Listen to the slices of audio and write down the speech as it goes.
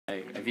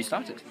Have you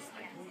started?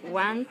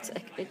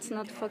 It's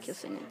not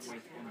focusing it.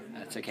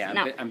 That's okay.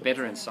 No. I'm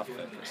better in soft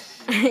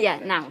focus. Yeah,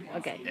 now,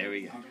 okay. There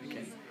we go.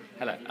 Okay.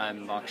 Hello,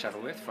 I'm Mark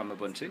Shuttleworth from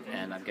Ubuntu,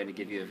 and I'm going to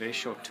give you a very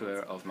short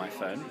tour of my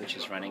phone, which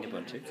is running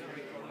Ubuntu.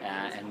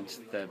 And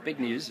the big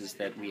news is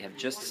that we have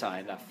just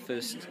signed our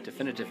first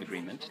definitive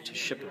agreement to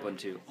ship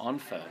Ubuntu on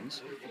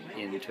phones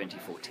in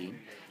 2014.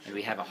 And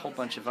we have a whole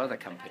bunch of other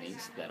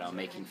companies that are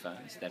making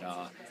phones that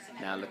are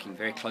now looking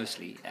very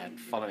closely at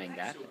following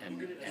that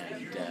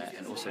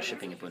and also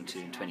shipping Ubuntu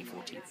in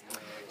 2014.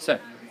 So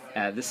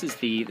this is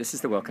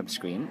the welcome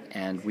screen,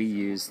 and we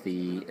use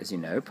the, as you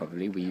know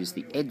probably, we use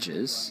the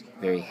edges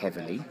very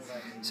heavily.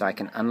 So I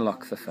can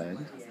unlock the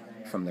phone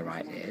from the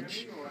right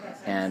edge,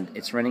 and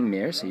it's running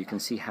Mir, so you can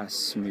see how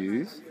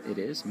smooth it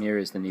is. Mir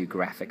is the new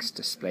graphics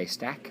display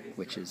stack,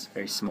 which is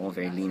very small,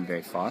 very lean,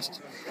 very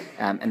fast,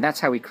 and that's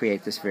how we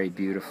create this very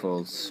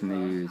beautiful,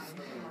 smooth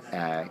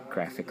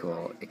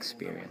graphical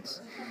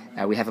experience.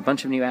 We have a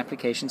bunch of new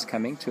applications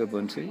coming to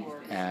Ubuntu.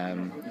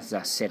 This is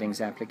our settings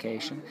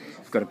application.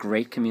 We've got a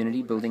great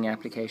community building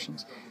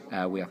applications.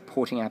 We are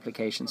porting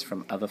applications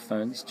from other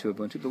phones to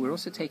Ubuntu, but we're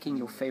also taking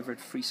your favorite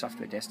free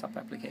software desktop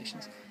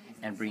applications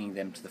and bringing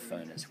them to the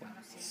phone as well.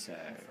 So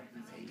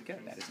there you go.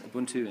 That is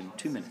Ubuntu in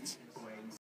 2 minutes.